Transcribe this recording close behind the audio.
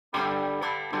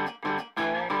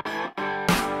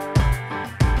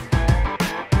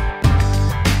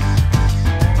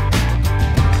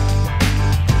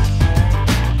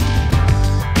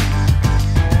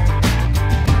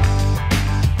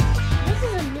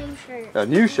shirt. A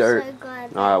new shirt? So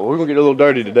glad. All right, well, we're gonna get a little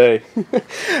dirty today.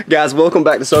 Guys, welcome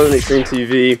back to Southern Extreme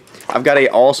TV. I've got an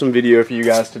awesome video for you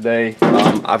guys today.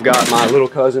 I've got my little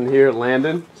cousin here,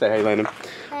 Landon. Say hey, Landon.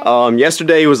 Hey.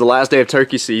 Yesterday was the last day of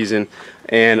turkey season,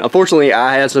 and unfortunately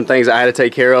I had some things I had to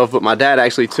take care of, but my dad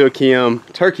actually took him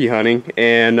turkey hunting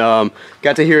and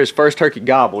got to hear his first turkey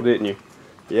gobble, didn't you?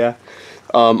 Yeah.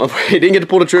 He didn't get to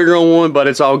pull the trigger on one, but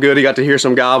it's all good. He got to hear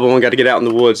some gobble and got to get out in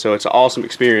the woods, so it's an awesome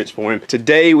experience for him.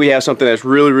 Today we have something that's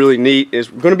really, really neat. We're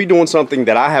going to be doing something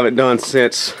that I haven't done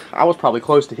since I was probably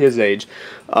close to his age.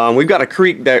 We've got a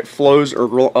creek that flows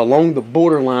along the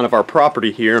borderline of our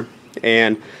property here,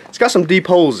 and it's got some deep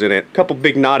holes in it. A couple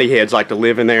big knotty heads like to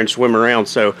live in there and swim around,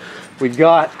 so we've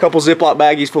got a couple Ziploc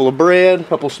baggies full of bread, a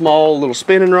couple small little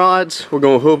spinning rods. We're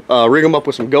going to rig them up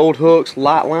with some gold hooks,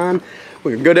 light line.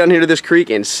 We're gonna go down here to this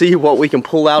creek and see what we can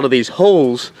pull out of these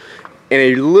holes in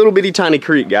a little bitty tiny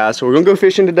creek, guys. So we're gonna go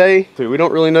fishing today. We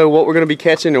don't really know what we're gonna be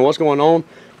catching and what's going on.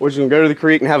 We're just gonna go to the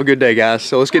creek and have a good day, guys.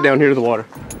 So let's get down here to the water.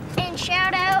 And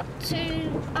shout out to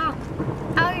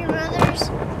all your mothers,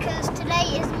 because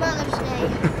today is Mother's Day.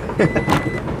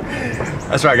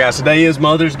 That's right, guys. Today is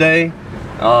Mother's Day.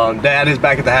 Dad is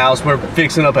back at the house. We're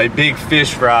fixing up a big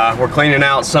fish fry. We're cleaning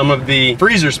out some of the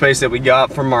freezer space that we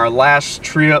got from our last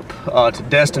trip to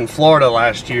Destin, Florida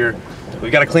last year.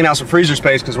 We got to clean out some freezer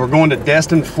space because we're going to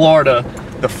Destin, Florida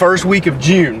the first week of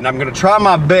June. And I'm going to try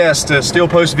my best to still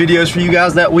post videos for you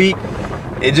guys that week.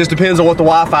 It just depends on what the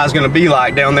Wi-Fi is going to be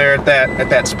like down there at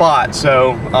that spot.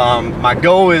 So my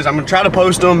goal is I'm going to try to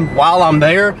post them while I'm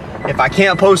there. If I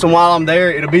can't post them while I'm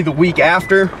there, it'll be the week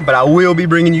after, but I will be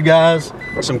bringing you guys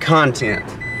some content.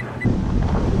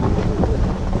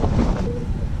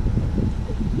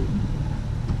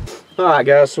 All right,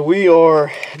 guys, so we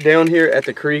are down here at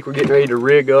the creek. We're getting ready to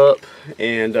rig up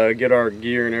and get our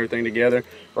gear and everything together.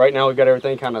 Right now we've got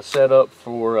everything kind of set up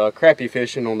for crappie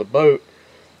fishing on the boat.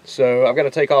 So I've got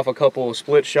to take off a couple of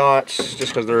split shots just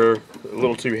because they're a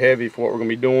little too heavy for what we're going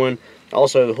to be doing.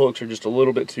 Also, the hooks are just a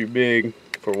little bit too big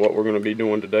for what we're going to be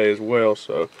doing today as well.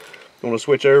 So I'm going to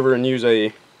switch over and use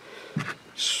a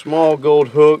small gold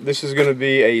hook. This is going to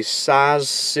be a size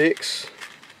 6.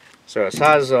 So a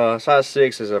size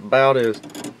 6 is about as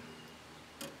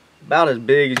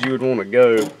big as you would want to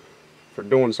go for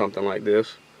doing something like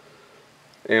this.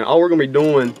 And all we're going to be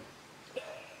doing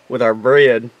with our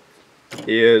bread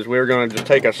is we're going to just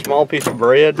take a small piece of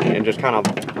bread and just kind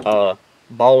of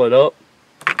ball it up,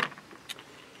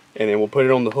 and then we'll put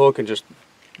it on the hook and just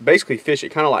basically fish it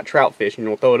kind of like trout fishing.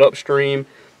 You'll throw it upstream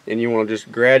and you want to just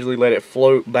gradually let it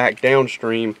float back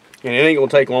downstream, and it ain't going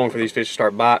to take long for these fish to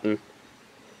start biting,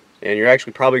 and you're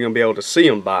actually probably going to be able to see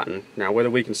them biting. Now whether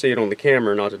we can see it on the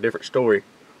camera or not is a different story.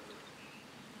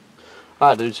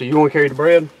 Alright, dude, so you want to carry the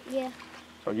bread? Yeah.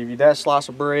 So I'll give you that slice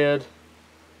of bread.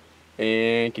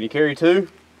 And can you carry 2?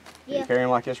 Yeah. You carry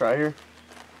them like this right here?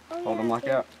 Oh, Hold yeah, them like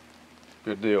that?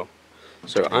 Good deal.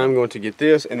 So I'm going to get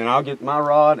this, and then I'll get my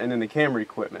rod and then the camera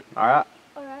equipment. Alright?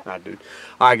 Alright. Alright, dude.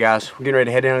 Alright, guys. We're getting ready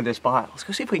to head down to this spot. Let's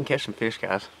go see if we can catch some fish,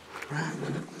 guys.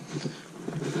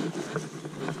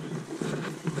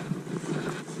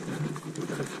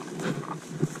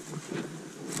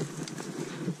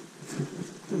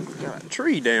 Got a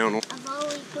tree down. I've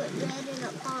always put bread in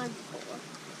a pond before.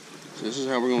 So this is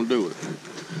how we're going to do it.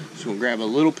 Just going to grab a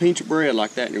little pinch of bread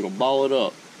like that, and you're going to ball it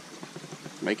up.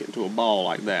 Make it into a ball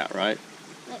like that, right?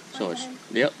 Like So it's,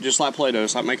 Play-Doh. yep, just like Play-Doh.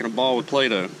 It's like making a ball with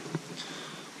Play-Doh.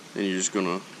 And you're just going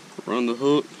to run the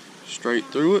hook straight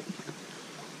through it.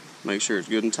 Make sure it's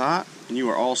good and tight, and you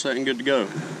are all set and good to go.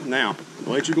 Now, the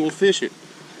way you're going to fish it,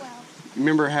 Well, you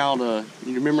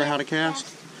remember how to cast?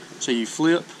 So you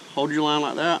flip, hold your line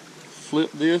like that,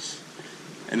 flip this,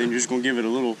 and then you're just going to give it a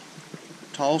little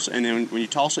toss, and then when you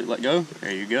toss it, let go.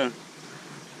 There you go.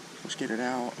 Let's get it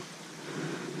out.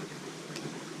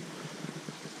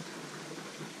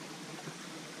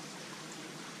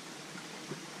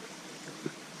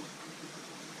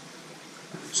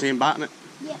 See him biting it?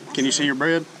 yeah. Can you see your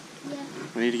bread? Yeah.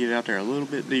 We need to get it out there a little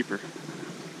bit deeper.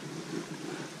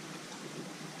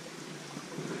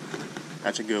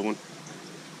 That's a good one.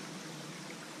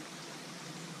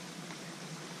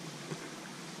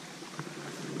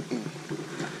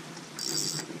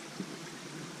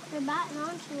 They're biting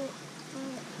onto it.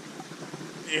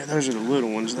 Yeah, those are the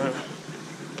little ones though.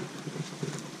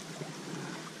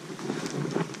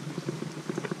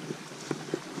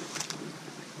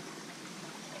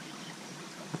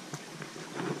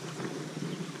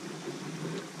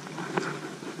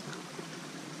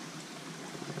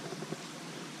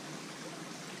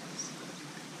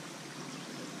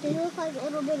 They look like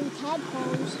little bitty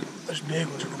tadpoles. Those big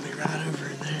ones are going to be right over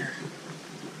in there.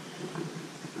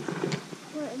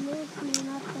 There's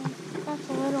nothing. That's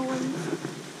a little one.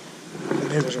 The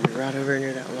big one's gonna be right over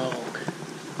near that log.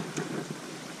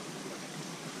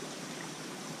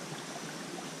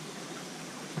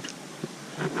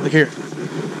 Look here.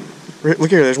 Look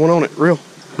here, there's one on it, real.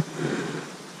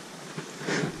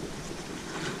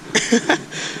 Look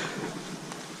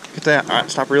at that. Alright,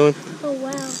 stop reeling. Oh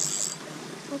wow.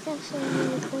 That's actually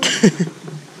really cool.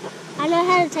 I know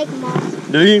how to take them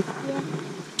off. Do you? Yeah.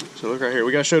 So look right here,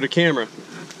 we gotta show the camera.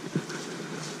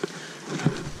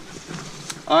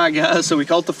 Alright guys, so we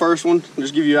caught the first one. I'll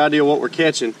just give you an idea of what we're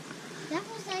catching. That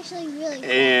was actually really cool.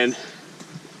 And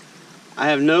I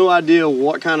have no idea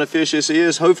what kind of fish this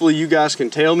is. Hopefully you guys can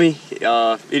tell me.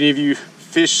 Any of you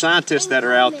fish scientists that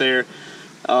are out there.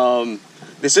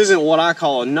 This isn't what I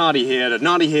call a knotty head. A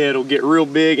knotty head will get real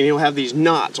big and he'll have these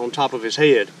knots on top of his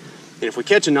head. And if we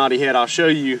catch a knotty head, I'll show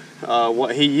you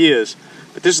what he is.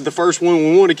 But this is the first one.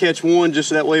 We want to catch one just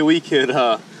so that way we could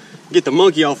get the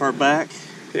monkey off our back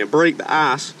and break the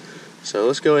ice. So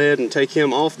let's go ahead and take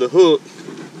him off the hook.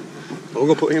 We're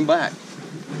gonna put him back.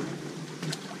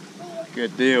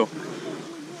 Good deal.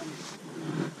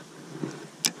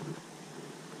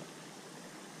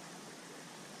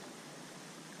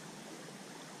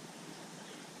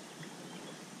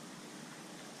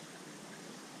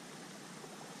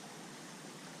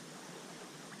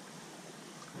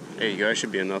 There you go, that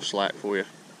should be enough slack for you.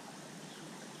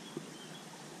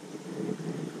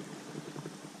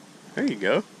 There you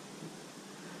go.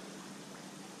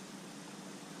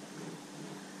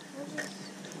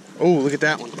 Oh, look at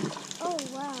that one. Oh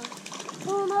wow.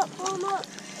 Pull him up, pull him up.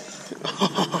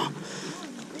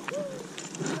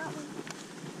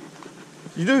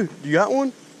 You do? You got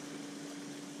one?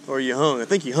 Or you hung? I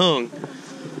think you hung.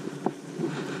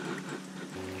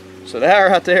 So that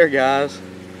right there, guys,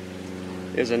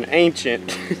 is an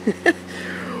ancient,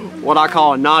 what I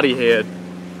call a knotty head.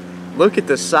 Look at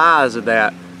the size of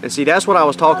that. And see, that's what I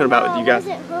was talking about with you guys.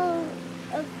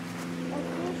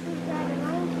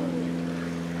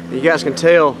 You guys can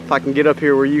tell if I can get up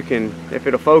here where you can, if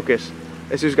it'll focus.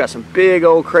 This dude's got some big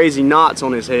old crazy knots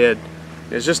on his head.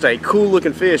 It's just a cool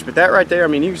looking fish, but that right there, I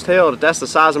mean, you can tell that that's the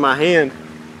size of my hand.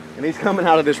 And he's coming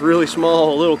out of this really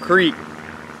small little creek.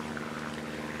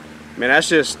 Man, that's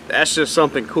just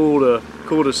something cool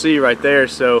to see right there.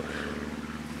 So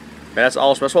man, that's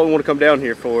awesome. That's what we want to come down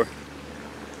here for.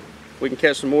 We can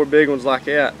catch some more big ones like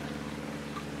that.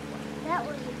 That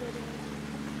was a good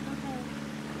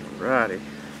one. Okay. Righty.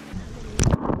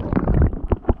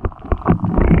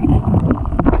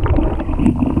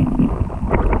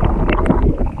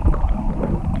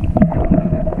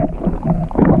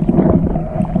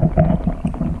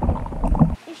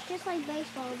 It's just like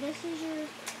baseball. This is your,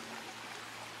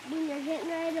 when you're getting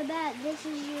ready to bat, this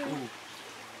is your,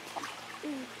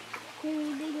 can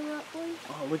you dig him up, please?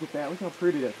 Oh, look at that. Look how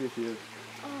pretty that fish is.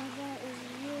 Oh, that is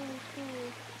really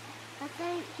cool. I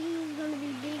think he's going to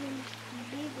be bigger.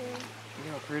 Look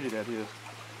how pretty that is.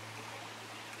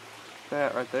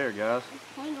 That right there, guys.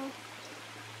 Tangled.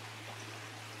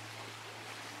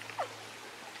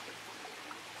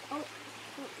 Oh.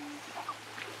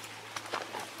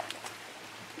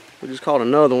 We just caught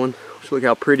another one. Just look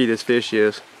how pretty this fish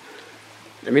is.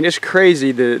 I mean, it's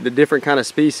crazy the different kind of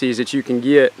species that you can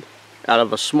get out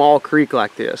of a small creek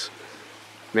like this.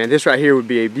 Man, this right here would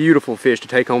be a beautiful fish to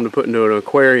take home to put into an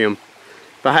aquarium.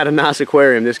 If I had a nice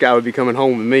aquarium, this guy would be coming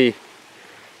home with me.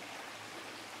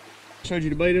 Showed you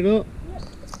to bait it up?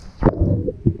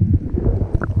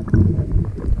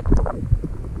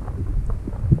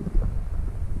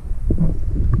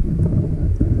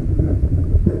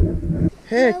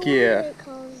 Heck yeah.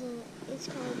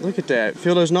 Look at that.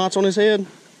 Feel those knots on his head?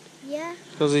 Yeah.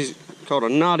 Because he's called a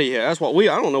knotty head. That's what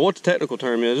I don't know what the technical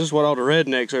term is. This is what all the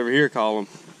rednecks over here call them.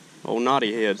 Old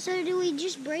knotty head. So do we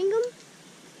just bring them?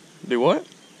 Do what?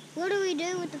 What do we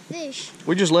do with the fish?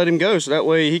 We just let him go so that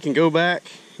way he can go back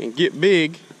and get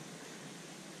big.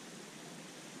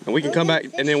 And we can come back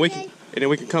and then we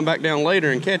can come back down later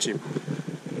and catch him.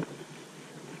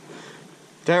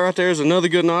 That right there is another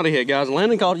good knotty head, guys.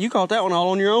 Landon you caught that one all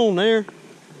on your own there.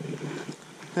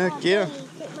 Heck yeah.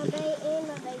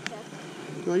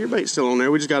 Well, your bait's still on there.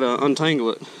 We just gotta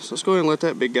untangle it. So let's go ahead and let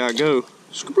that big guy go.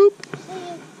 Scoop.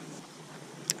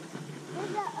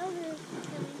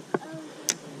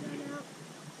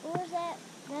 Where's that?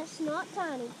 That's not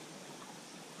tiny.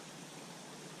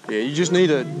 Yeah, you just need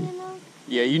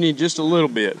you need just a little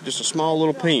bit. Just a small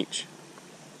little pinch.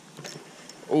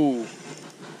 Oh.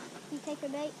 You take a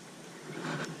bait?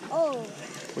 Oh.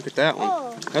 Look at that one.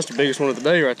 Oh. That's the biggest one of the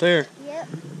day right there. Yep.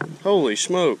 Holy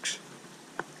smokes.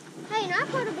 Hey, and I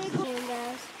caught a big one,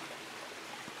 guys.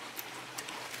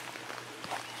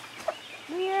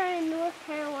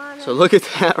 Carolina. So look at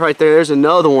that right there. There's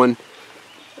another one.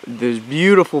 There's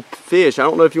beautiful fish. I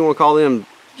don't know if you want to call them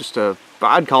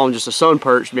I'd call them just a sun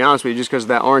perch, to be honest with you, just because of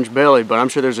that orange belly, but I'm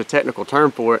sure there's a technical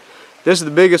term for it. This is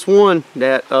the biggest one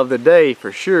of the day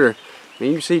for sure. I mean,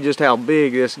 you can see just how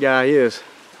big this guy is.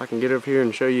 If I can get up here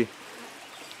and show you.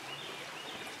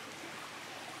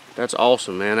 That's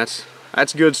awesome, man.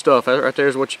 That's good stuff. That right there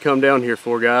is what you come down here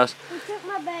for, guys. He took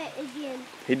my bait again.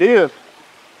 He did.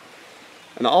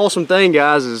 And the awesome thing,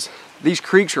 guys, is these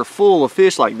creeks are full of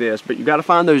fish like this, but you got to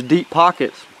find those deep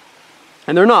pockets.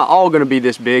 And they're not all going to be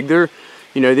this big. They're,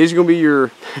 you know, these are going to be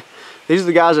these are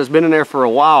the guys that's been in there for a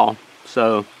while.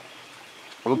 So I'm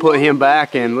going to put him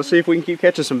back and let's see if we can keep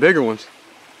catching some bigger ones.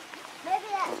 Maybe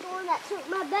that's the one that took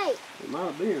my bait. It might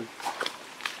have been.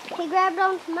 He grabbed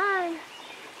onto mine.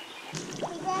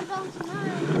 He grabbed onto mine.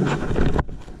 And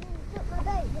took my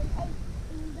bait and ate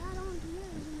and got onto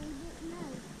yours and we didn't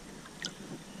know.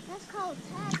 That's called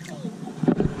tag team.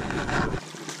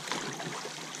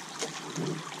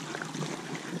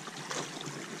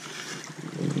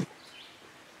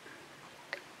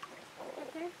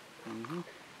 Okay. Mm-hmm.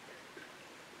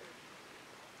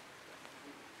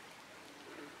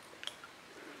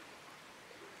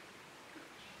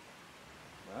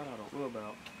 That I don't know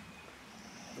about.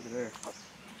 Look at there.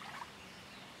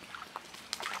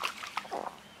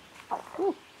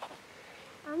 Whew.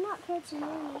 I'm not catching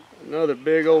any. Another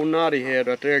big old knotty head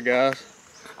right there, guys.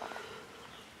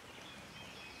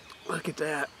 Look at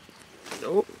that.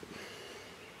 Nope.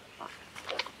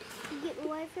 You getting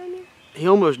away from you? He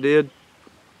almost did.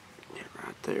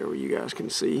 Right there where you guys can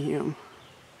see him.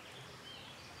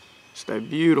 It's that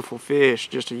beautiful fish,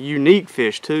 just a unique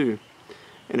fish too.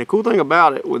 And the cool thing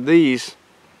about it with these,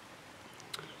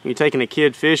 when you're taking a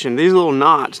kid fishing, these little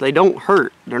knots, they don't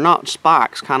hurt. They're not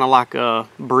spikes, kind of like a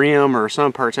brim or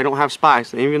sun perch. They don't have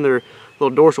spikes. Even their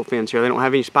little dorsal fins here, they don't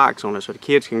have any spikes on it. So the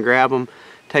kids can grab them,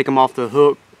 take them off the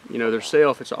hook, you know,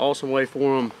 themselves. It's an awesome way for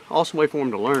them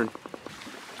to learn.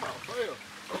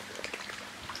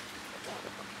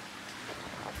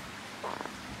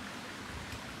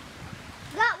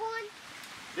 Got one.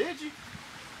 Did you?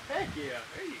 Heck yeah,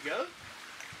 there you go.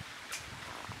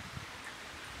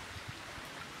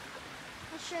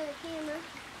 I'll show the camera.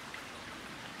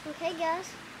 Okay, guys.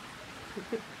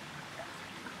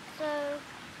 So,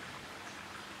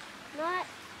 not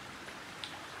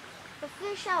the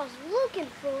fish I was looking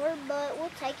for, but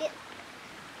we'll take it.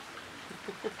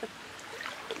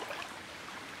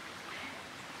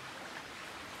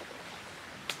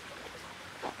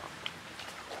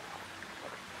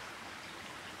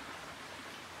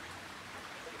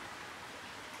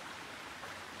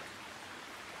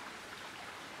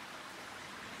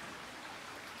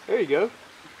 There you go.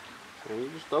 And you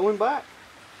just throw him back.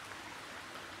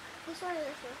 This way or this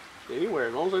way? Anywhere,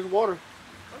 as long as there's water.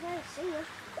 Okay, see ya.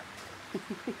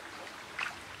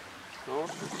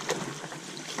 Awesome.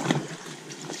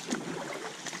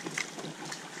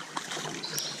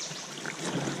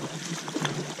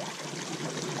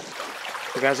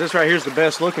 So guys, this right here is the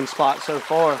best looking spot so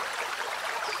far.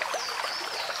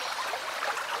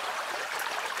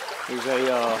 There's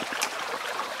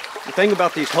the thing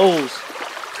about these holes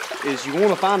is you want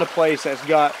to find a place that's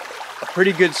got a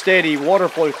pretty good steady water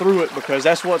flow through it, because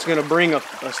that's what's going to bring a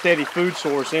steady food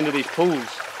source into these pools.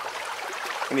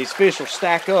 And these fish will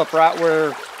stack up right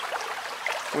where,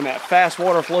 when that fast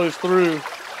water flows through,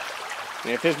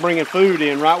 and if it's bringing food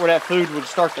in, right where that food would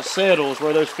start to settle is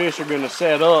where those fish are going to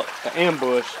set up to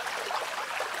ambush.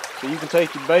 So you can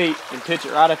take your bait and pitch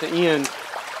it right at the end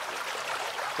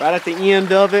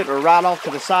of it, or right off to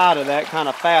the side of that kind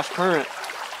of fast current.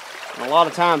 And a lot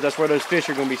of times that's where those fish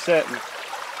are going to be setting.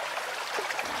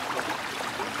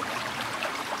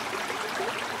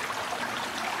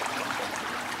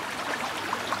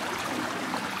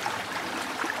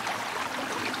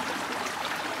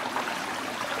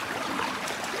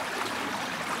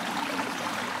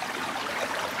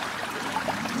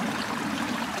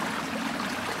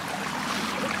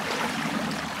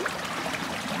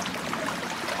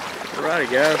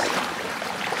 Alrighty guys,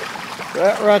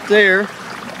 that right there,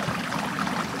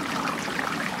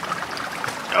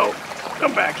 oh,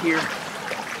 come back here.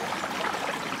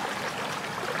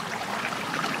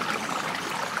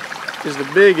 Is the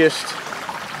biggest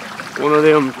one of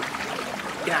them,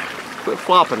 yeah, quit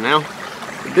flopping now.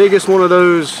 The biggest one of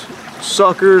those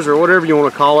suckers, or whatever you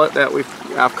want to call it, that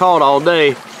I've caught all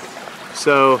day.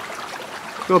 So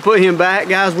I'm gonna put him back,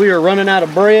 guys. We are running out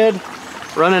of bread,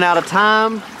 running out of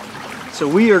time. So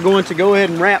we are going to go ahead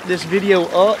and wrap this video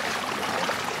up.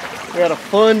 We had a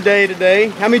fun day today.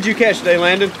 How many did you catch today,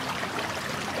 Landon?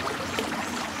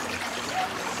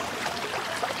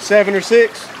 7 or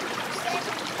 6?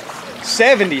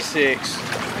 76.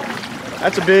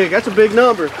 That's a big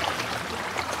number.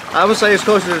 I would say it's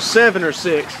closer to 7 or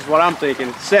 6 is what I'm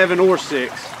thinking. 7 or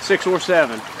 6. 6 or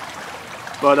 7.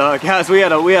 But guys, we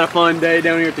had a fun day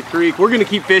down here at the creek. We're gonna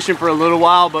keep fishing for a little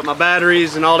while, but my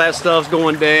batteries and all that stuff's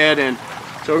going dead, and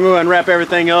so we're gonna go ahead and wrap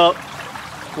everything up,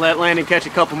 let Landon catch a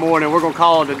couple more, and then we're gonna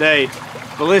call it a day.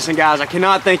 But listen guys, I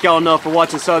cannot thank y'all enough for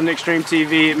watching Southern Extreme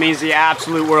TV. It means the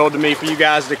absolute world to me for you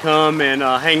guys to come and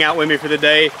hang out with me for the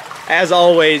day. As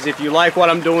always, if you like what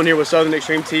I'm doing here with Southern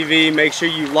Extreme TV, make sure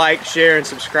you like, share, and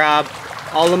subscribe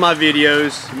all of my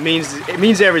videos. It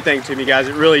means everything to me, guys.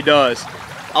 It really does.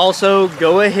 Also,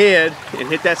 go ahead and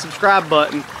hit that subscribe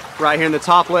button right here in the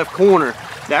top left corner.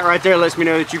 That right there lets me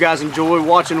know that you guys enjoy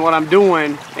watching what I'm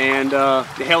doing, and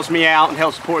it helps me out and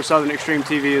helps support Southern Extreme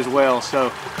TV as well.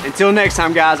 So until next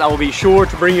time guys, I will be sure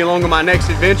to bring you along on my next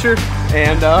adventure,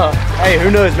 and hey,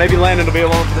 who knows, maybe Landon will be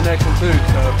along for the next one too.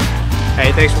 So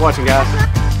hey, thanks for watching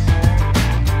guys.